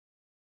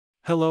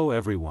Hello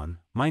everyone,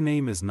 my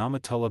name is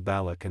Naimatullah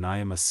Balloch and I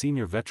am a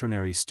senior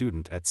veterinary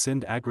student at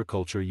Sindh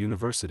Agriculture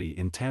University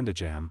in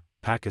Tandajam,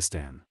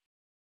 Pakistan.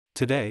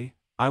 Today,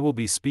 I will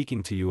be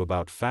speaking to you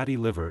about fatty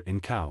liver in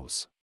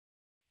cows.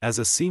 As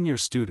a senior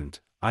student,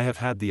 I have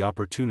had the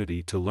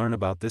opportunity to learn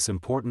about this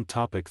important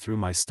topic through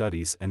my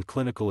studies and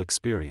clinical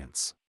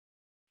experience.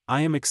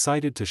 I am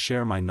excited to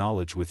share my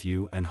knowledge with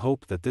you and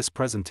hope that this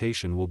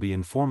presentation will be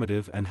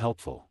informative and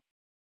helpful.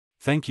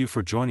 Thank you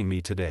for joining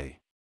me today.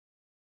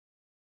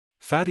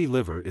 Fatty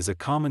liver is a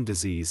common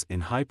disease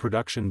in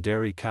high-production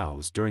dairy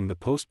cows during the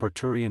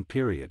post-parturient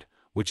period,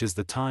 which is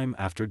the time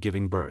after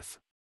giving birth.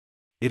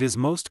 It is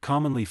most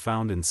commonly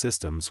found in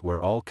systems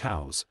where all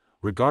cows,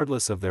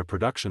 regardless of their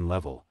production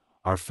level,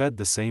 are fed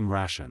the same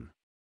ration.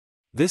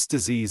 This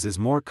disease is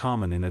more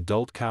common in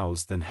adult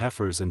cows than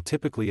heifers and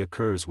typically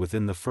occurs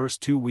within the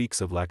first 2 weeks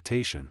of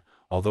lactation,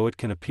 although it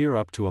can appear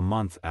up to a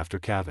month after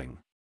calving.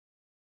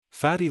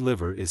 Fatty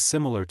liver is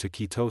similar to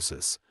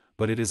ketosis,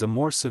 but it is a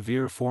more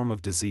severe form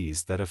of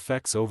disease that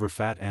affects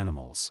overfat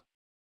animals.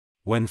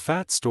 When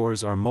fat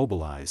stores are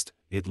mobilized,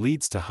 it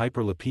leads to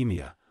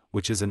hyperlipemia,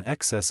 which is an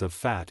excess of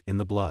fat in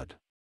the blood.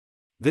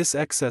 This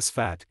excess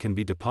fat can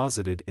be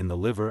deposited in the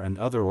liver and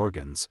other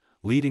organs,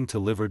 leading to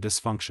liver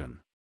dysfunction.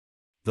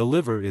 The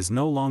liver is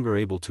no longer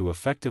able to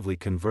effectively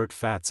convert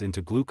fats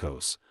into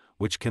glucose,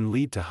 which can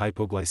lead to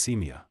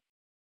hypoglycemia.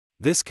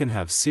 This can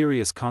have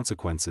serious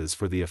consequences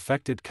for the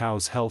affected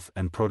cow's health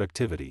and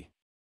productivity.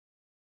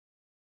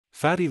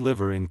 Fatty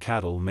liver in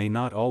cattle may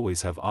not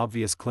always have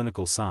obvious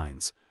clinical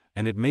signs,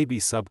 and it may be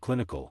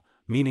subclinical,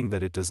 meaning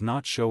that it does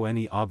not show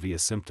any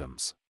obvious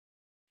symptoms.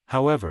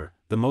 However,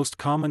 the most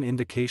common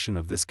indication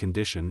of this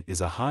condition is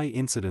a high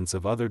incidence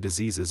of other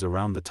diseases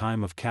around the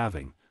time of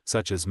calving,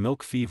 such as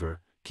milk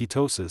fever,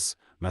 ketosis,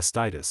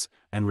 mastitis,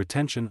 and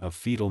retention of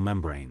fetal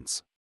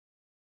membranes.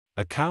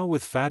 A cow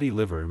with fatty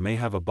liver may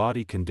have a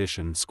body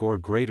condition score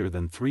greater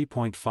than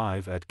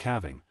 3.5 at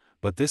calving,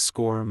 but this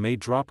score may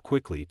drop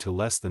quickly to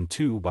less than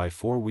 2 by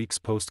 4 weeks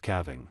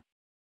post-calving.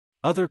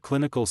 Other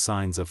clinical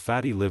signs of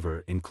fatty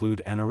liver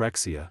include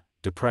anorexia,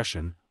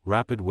 depression,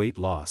 rapid weight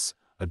loss,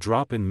 a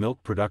drop in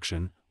milk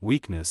production,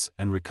 weakness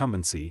and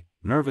recumbency,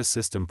 nervous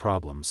system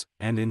problems,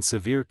 and in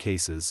severe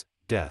cases,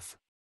 death.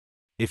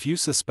 If you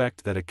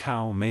suspect that a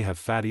cow may have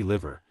fatty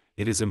liver,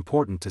 it is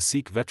important to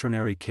seek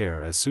veterinary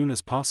care as soon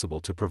as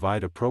possible to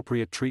provide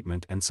appropriate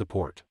treatment and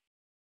support.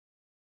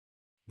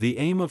 The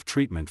aim of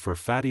treatment for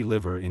fatty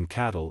liver in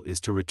cattle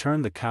is to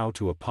return the cow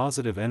to a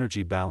positive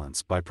energy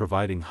balance by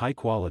providing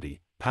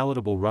high-quality,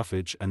 palatable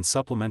roughage and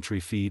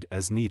supplementary feed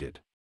as needed.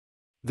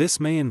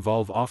 This may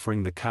involve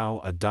offering the cow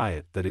a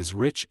diet that is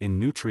rich in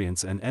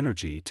nutrients and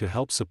energy to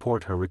help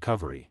support her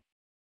recovery.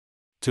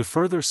 To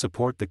further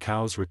support the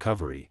cow's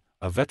recovery,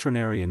 a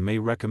veterinarian may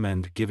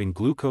recommend giving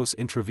glucose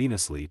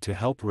intravenously to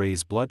help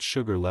raise blood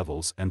sugar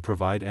levels and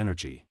provide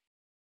energy.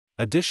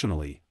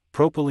 Additionally,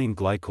 propylene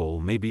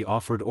glycol may be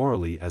offered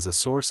orally as a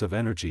source of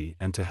energy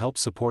and to help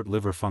support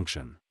liver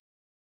function.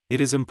 It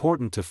is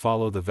important to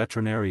follow the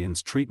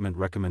veterinarian's treatment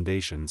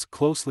recommendations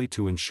closely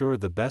to ensure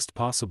the best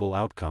possible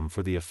outcome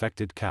for the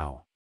affected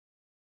cow.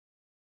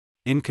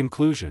 In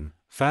conclusion,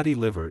 fatty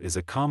liver is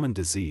a common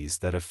disease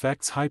that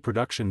affects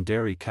high-production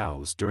dairy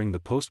cows during the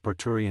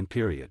post-parturient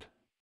period.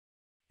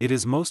 It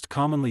is most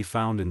commonly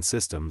found in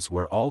systems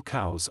where all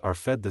cows are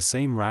fed the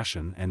same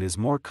ration and is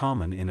more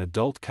common in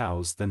adult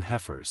cows than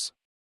heifers.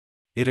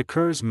 It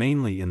occurs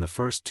mainly in the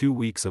first 2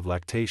 weeks of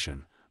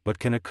lactation, but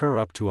can occur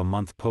up to a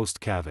month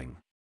post-calving.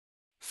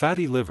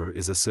 Fatty liver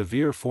is a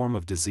severe form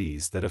of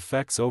disease that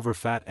affects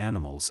overfat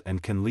animals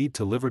and can lead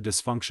to liver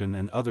dysfunction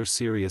and other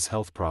serious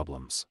health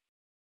problems.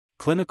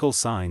 Clinical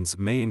signs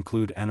may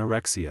include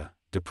anorexia,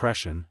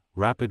 depression,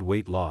 rapid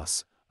weight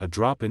loss, a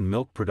drop in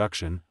milk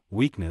production,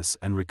 weakness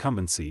and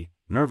recumbency,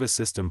 nervous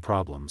system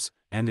problems,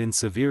 and in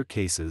severe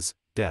cases,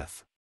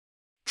 death.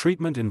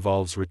 Treatment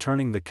involves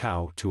returning the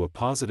cow to a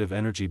positive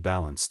energy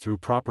balance through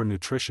proper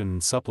nutrition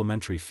and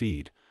supplementary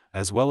feed,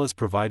 as well as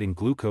providing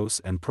glucose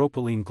and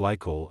propylene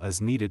glycol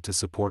as needed to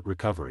support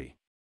recovery.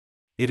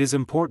 It is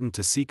important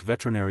to seek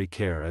veterinary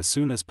care as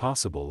soon as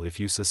possible if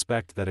you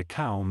suspect that a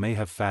cow may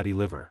have fatty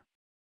liver.